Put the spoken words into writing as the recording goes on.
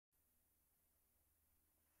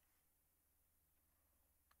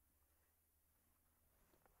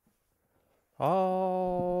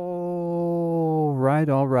Already,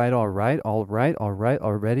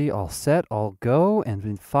 all set, all go. And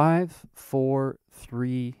in 5, 4,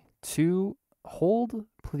 3, 2, hold,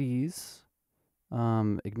 please.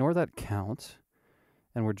 Ignore that count.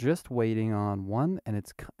 And we're just waiting on one, and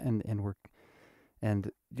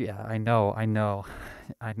yeah, I know, I know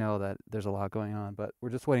that there's a lot going on, but we're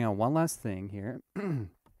just waiting on one last thing here. And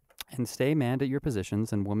stay manned at your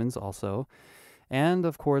positions, and women's also. And,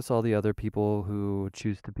 of course, all the other people who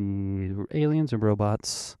choose to be aliens or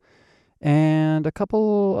robots. And a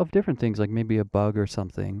couple of different things, like maybe a bug or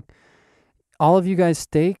something. All of you guys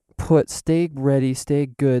stay put, stay ready, stay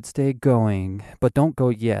good, stay going, but don't go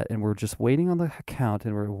yet. And we're just waiting on the count,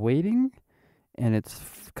 and we're waiting, and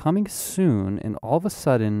it's coming soon. And all of a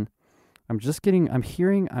sudden, I'm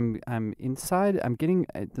inside,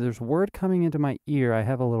 there's word coming into my ear. I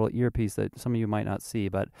have a little earpiece that some of you might not see,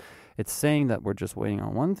 but it's saying that we're just waiting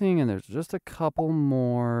on one thing, and there's just a couple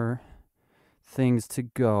more things to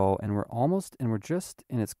go, and we're almost, and we're just,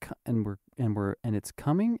 and it's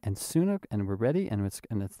coming, and soon, and we're ready, and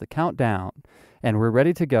it's the countdown, and we're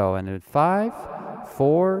ready to go. And at 5,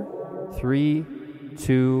 4, 3,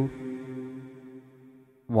 2,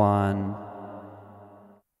 1.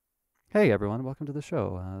 Hey everyone, welcome to the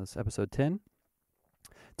show. This is episode 10.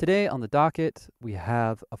 Today on the docket, we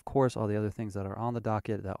have, of course, all the other things that are on the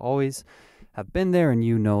docket that always have been there, and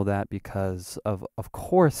you know that because of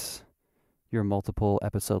course, your multiple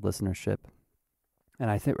episode listenership.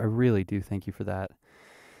 And I really do thank you for that.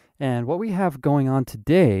 And what we have going on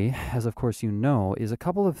today, as of course you know, is a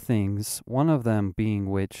couple of things. One of them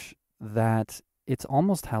being that it's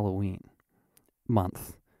almost Halloween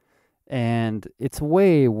month. And it's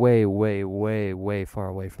way, way, way, way, way far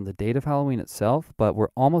away from the date of Halloween itself, but we're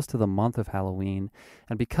almost to the month of Halloween.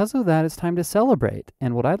 And because of that, it's time to celebrate.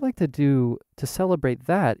 And what I'd like to do to celebrate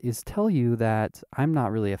that is tell you that I'm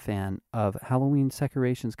not really a fan of Halloween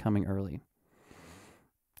decorations coming early.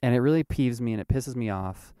 And it really peeves me and it pisses me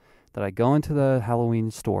off that I go into the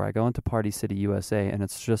Halloween store, I go into Party City, USA, and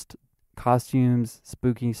it's just costumes,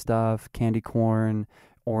 spooky stuff, candy corn,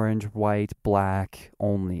 orange, white, black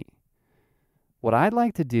only. What I'd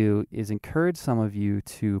like to do is encourage some of you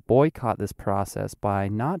to boycott this process by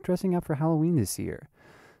not dressing up for Halloween this year.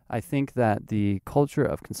 I think that the culture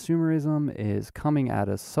of consumerism is coming at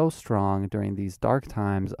us so strong during these dark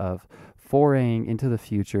times of foraying into the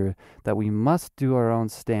future that we must do our own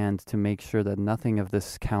stand to make sure that nothing of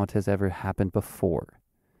this count has ever happened before.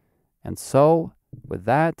 And so, with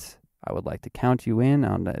that, I would like to count you in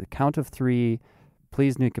on the count of 3.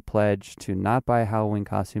 Please make a pledge to not buy a Halloween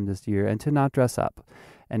costume this year and to not dress up.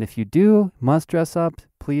 And if you must dress up,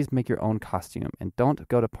 please make your own costume and don't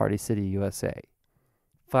go to Party City, USA.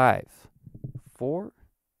 5, 4,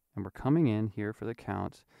 and we're coming in here for the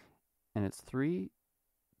count. And it's 3,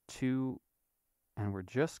 2, and we're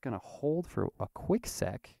just going to hold for a quick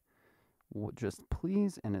sec. Just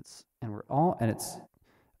please, and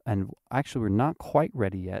actually we're not quite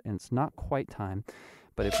ready yet, and it's not quite time.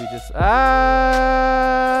 But if we just all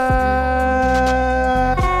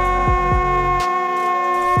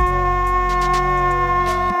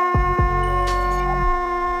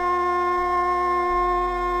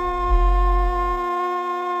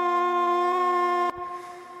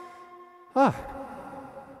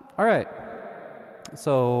right.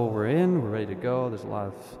 So we're ready to go. There's a lot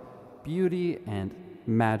of beauty and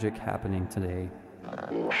magic happening today.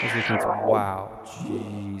 As we can wow,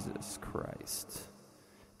 Jesus Christ.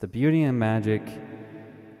 The beauty and magic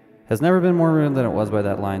has never been more real than it was by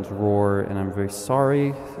that lion's roar, and I'm very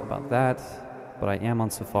sorry about that, but I am on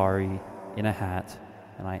safari in a hat,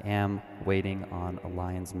 and I am waiting on a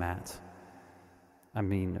lion's mane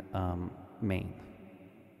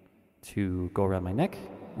to go around my neck.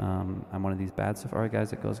 I'm one of these bad safari guys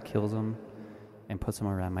that kills them, and puts them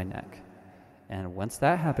around my neck. And once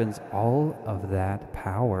that happens, all of that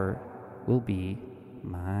power will be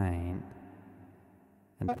mine.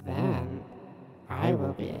 And then I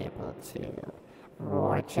will be able to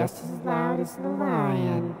roar just as loud as the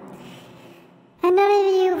lion. And none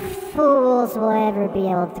of you fools will ever be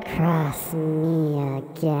able to cross me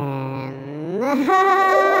again.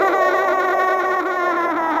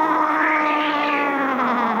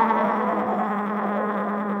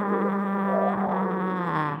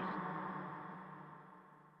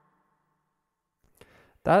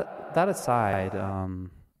 That aside,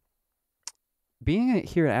 being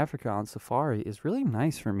here in Africa on safari is really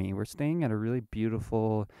nice for me. We're staying at a really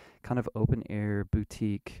beautiful kind of open air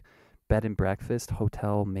boutique bed and breakfast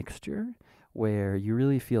hotel mixture where you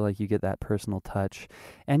really feel like you get that personal touch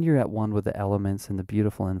and you're at one with the elements and the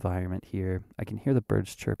beautiful environment here. I can hear the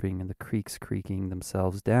birds chirping and the creeks creaking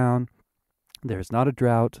themselves down. There's not a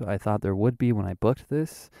drought. I thought there would be when I booked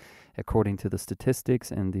this, according to the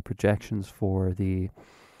statistics and the projections for the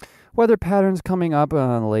weather patterns coming up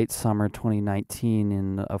in late summer 2019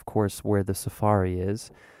 in, of course, where the safari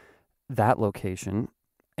is, that location.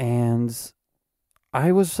 And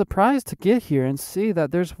I was surprised to get here and see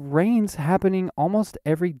that there's rains happening almost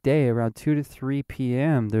every day around 2 to 3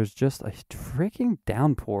 p.m. There's just a freaking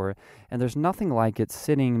downpour, and there's nothing like it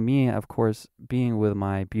sitting, me, of course, being with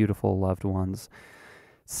my beautiful loved ones,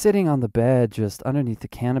 sitting on the bed just underneath the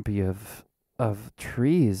canopy of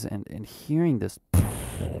trees and hearing this.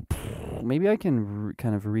 Maybe I can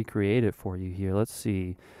kind of recreate it for you here. Let's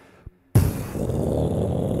see.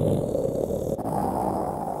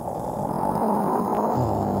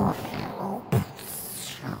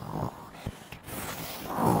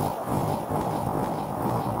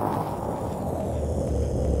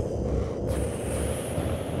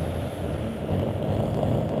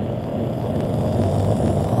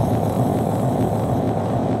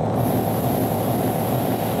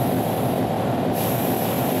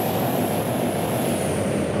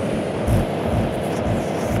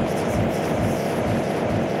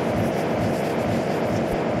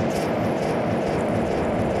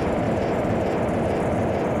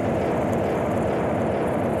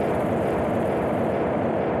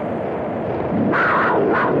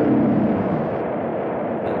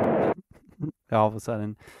 All of a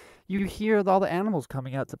sudden, you hear all the animals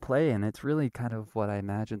coming out to play, and it's really kind of what I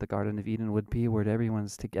imagined the Garden of Eden would be, where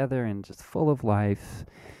everyone's together and just full of life,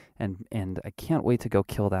 and I can't wait to go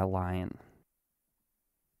kill that lion.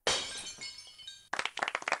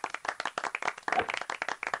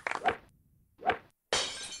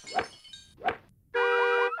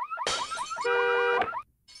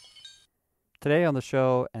 Today on the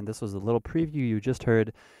show, and this was a little preview you just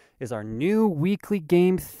heard, is our new weekly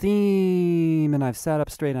game theme. And I've sat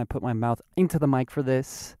up straight and I put my mouth into the mic for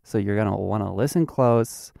this, so you're going to want to listen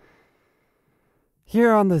close.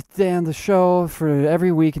 Here on the show for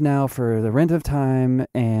every week now for the rent of time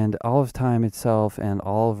and all of time itself and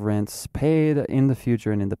all of rents paid in the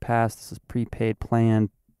future and in the past. This is prepaid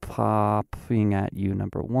plan popping at you,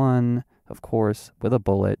 number one, of course, with a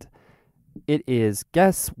bullet. It is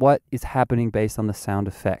Guess What is Happening based on the sound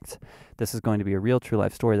effect. This is going to be a real true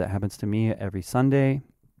life story that happens to me every Sunday.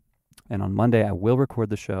 And on Monday, I will record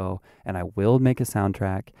the show and I will make a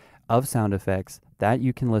soundtrack of sound effects that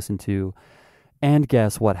you can listen to and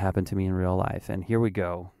guess what happened to me in real life. And here we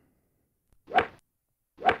go.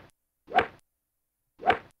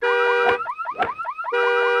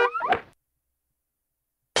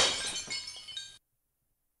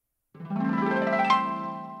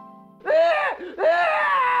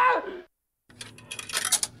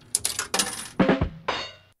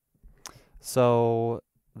 So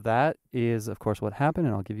that is, of course, what happened,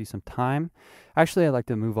 and I'll give you some time. Actually, I'd like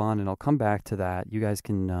to move on, and I'll come back to that. You guys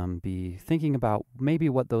can be thinking about maybe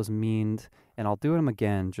what those mean, and I'll do them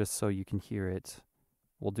again just so you can hear it.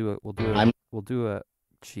 We'll do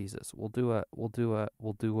Jesus. We'll do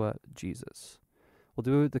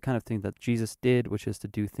the kind of thing that Jesus did, which is to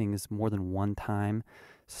do things more than one time,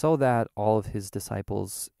 so that all of his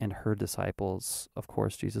disciples and her disciples, of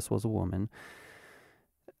course, Jesus was a woman,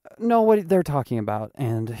 know what they're talking about.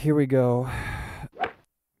 And here we go.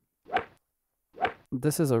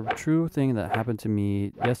 This is a true thing that happened to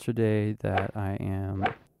me yesterday that I am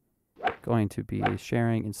going to be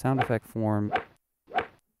sharing in sound effect form,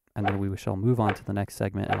 and then we shall move on to the next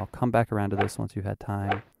segment, and I'll come back around to this once you've had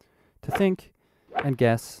time to think and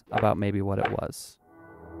guess about maybe what it was.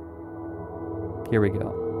 Here we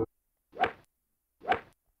go.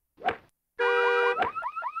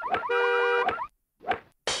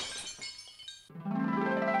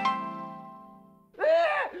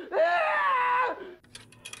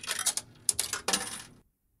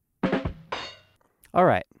 All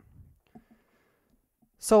right.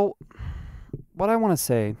 So what I want to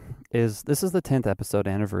say is this is the 10th episode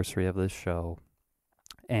anniversary of this show,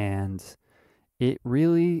 and it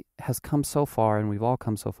really has come so far, and we've all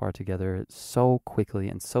come so far together so quickly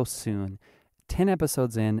and so soon. 10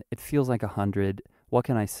 episodes in, it feels like 100. What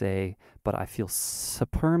can I say? But I feel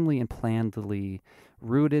superbly and plannedly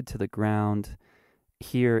rooted to the ground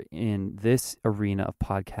here in this arena of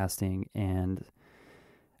podcasting. And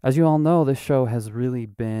as you all know, this show has really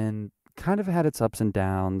been kind of had its ups and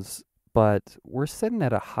downs, but we're sitting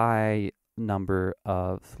at a high number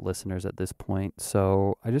of listeners at this point.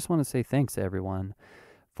 So I just want to say thanks to everyone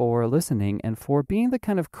for listening and for being the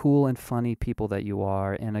kind of cool and funny people that you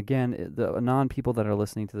are. And again, the non-people that are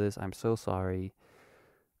listening to this, I'm so sorry.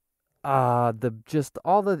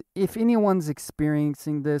 If anyone's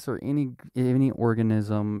experiencing this or any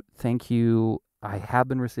organism, thank you. I have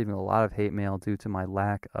been receiving a lot of hate mail due to my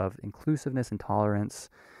lack of inclusiveness and tolerance.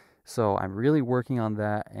 So I'm really working on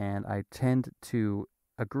that, and I tend to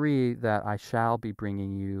agree that I shall be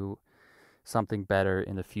bringing you something better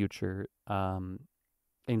in the future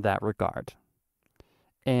in that regard.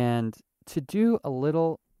 And to do a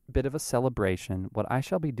little bit of a celebration, what I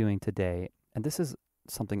shall be doing today, and this is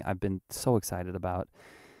something I've been so excited about,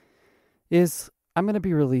 is I'm going to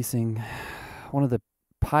be releasing one of the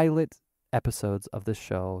pilot episodes of the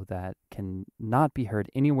show that can not be heard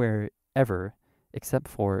anywhere ever except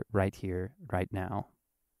for right here, right now.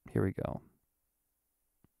 Here we go.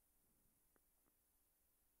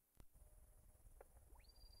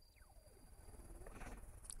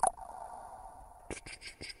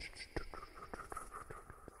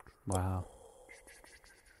 Wow.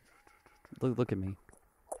 Look at me.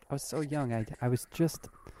 I was so young. I was just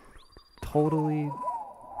totally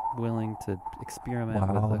willing to experiment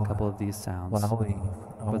with a couple of these sounds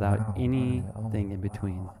without anything in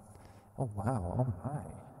between. Oh wow, oh my.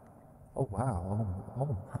 Oh wow,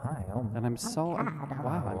 oh hi, And I'm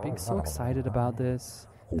being so excited about this,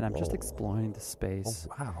 and I'm just exploring the space.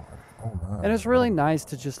 oh wow, oh my. And it's really nice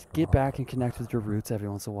to just get back and connect with your roots every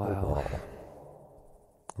once in a while.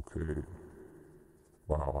 Okay.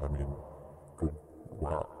 Wow, I mean,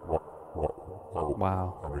 wow,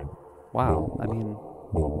 Wow. I mean,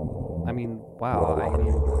 Wow. I mean, wow. I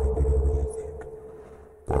mean,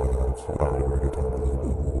 that's not a very good time to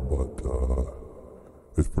live, but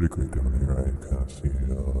it's pretty great down here. I kind of see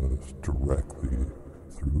directly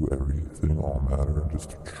through everything, all matter,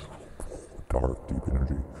 just dark, deep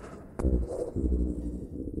energy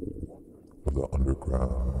of the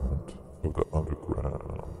underground.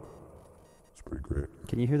 It's pretty great.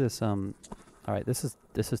 Can you hear this? All right, this is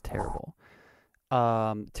terrible.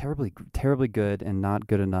 Terribly good, and not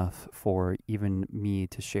good enough for even me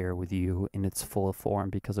to share with you in its full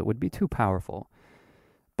form because it would be too powerful.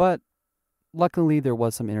 But luckily, there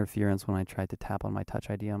was some interference when I tried to tap on my Touch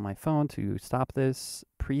ID on my phone to stop this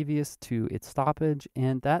previous to its stoppage,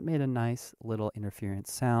 and that made a nice little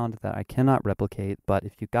interference sound that I cannot replicate. But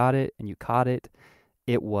if you got it and you caught it,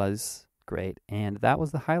 it was great, and that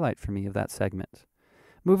was the highlight for me of that segment.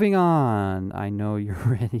 Moving on, I know you're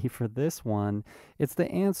ready for this one. It's the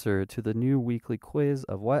answer to the new weekly quiz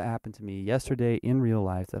of what happened to me yesterday in real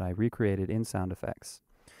life that I recreated in sound effects.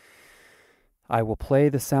 I will play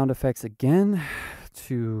the sound effects again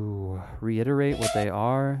to reiterate what they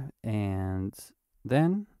are, and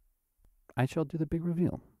then I shall do the big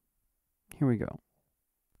reveal. Here we go.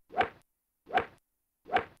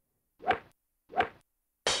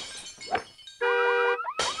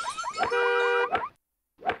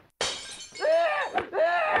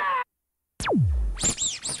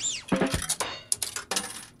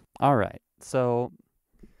 All right, so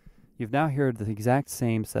you've now heard the exact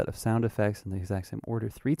same set of sound effects in the exact same order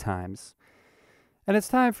 3 times. And it's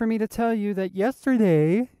time for me to tell you that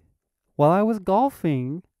yesterday, while I was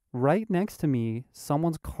golfing, right next to me,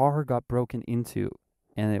 someone's car got broken into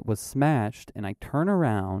and it was smashed. And I turn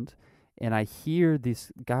around and I hear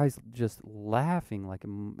these guys just laughing like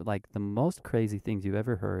the most crazy things you've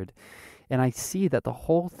ever heard. And I see that the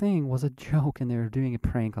whole thing was a joke and they were doing a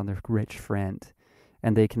prank on their rich friend.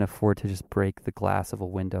 And they can afford to just break the glass of a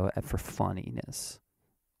window for funniness.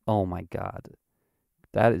 Oh my God.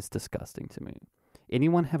 That is disgusting to me.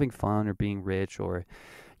 Anyone having fun or being rich or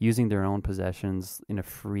using their own possessions in a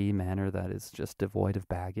free manner that is just devoid of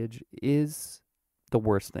baggage is the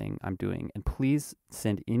worst thing I'm doing. And please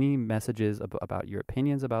send any messages about your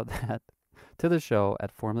opinions about that to the show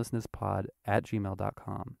at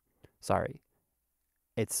formlessnesspod@gmail.com. Sorry.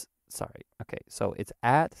 Okay, so it's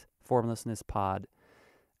at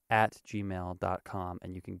formlessnesspod@gmail.com,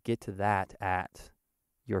 and you can get to that at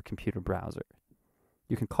your computer browser.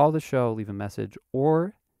 You can call the show, leave a message,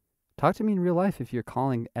 or talk to me in real life if you're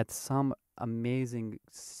calling at some amazing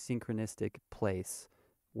synchronistic place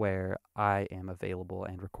where I am available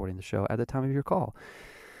and recording the show at the time of your call.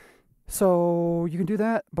 So you can do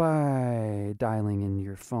that by dialing in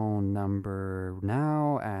your phone number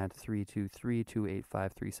now at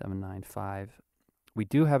 323-285-3795. We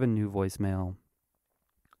do have a new voicemail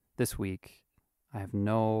this week. I have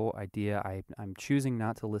no idea. I'm choosing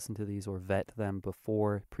not to listen to these or vet them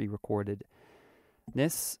before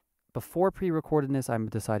pre-recordedness, before pre-recordedness, I'm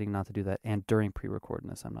deciding not to do that, and during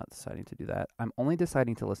pre-recordedness, I'm not deciding to do that. I'm only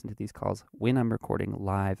deciding to listen to these calls when I'm recording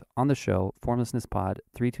live on the show. Formlessness Pod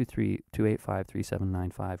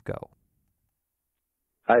 323-285-3795. Go.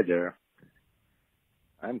 Hi there.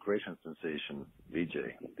 I'm Creation Sensation VJ,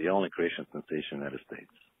 the only Creation Sensation in the United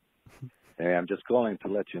States. Hey, I'm just calling to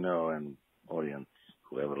let you know, and audience,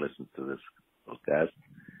 whoever listens to this podcast,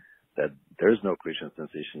 that there's no Creation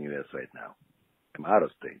Sensation US right now. I'm out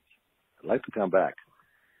of state. I'd like to come back.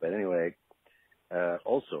 But anyway,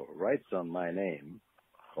 also, rights on my name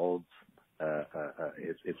holds,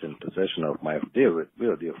 it's in possession of my dear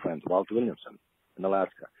friend Walt Williamson in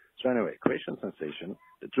Alaska. So anyway, Creation Sensation,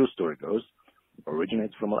 the true story goes,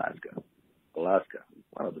 originates from Alaska. Alaska,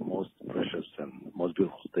 one of the most precious and most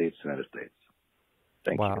beautiful states in the United States.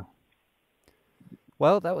 Thank you.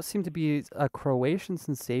 Well, that would seem to be a Croatian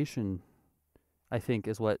sensation, I think,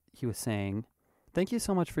 is what he was saying. Thank you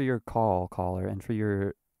so much for your call, caller, and for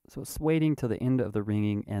your waiting till the end of the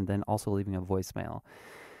ringing and then also leaving a voicemail.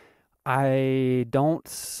 I don't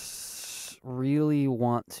really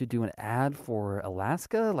want to do an ad for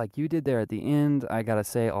Alaska like you did there at the end. I gotta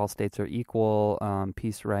say, all states are equal.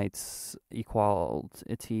 Peace, rights,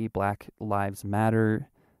 equality, Black Lives Matter.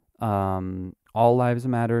 All lives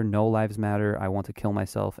matter, no lives matter. I want to kill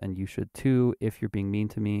myself, and you should too if you're being mean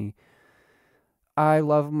to me. I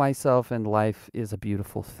love myself, and life is a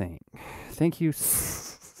beautiful thing. Thank you.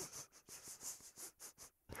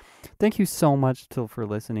 Thank you so much for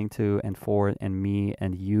listening to and for and me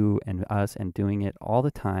and you and us and doing it all the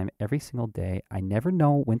time, every single day. I never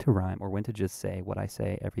know when to rhyme or when to just say what I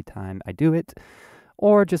say every time I do it,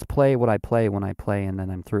 or just play what I play when I play and then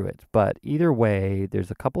I'm through it. But either way, there's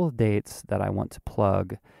a couple of dates that I want to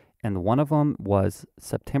plug, and one of them was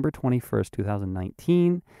September 21st,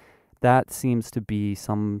 2019. That seems to be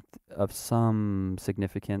some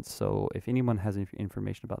significance, so if anyone has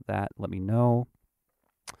information about that, let me know.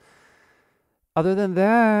 Other than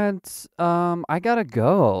that, I gotta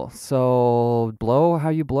go. So blow how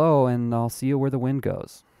you blow, and I'll see you where the wind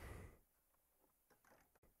goes.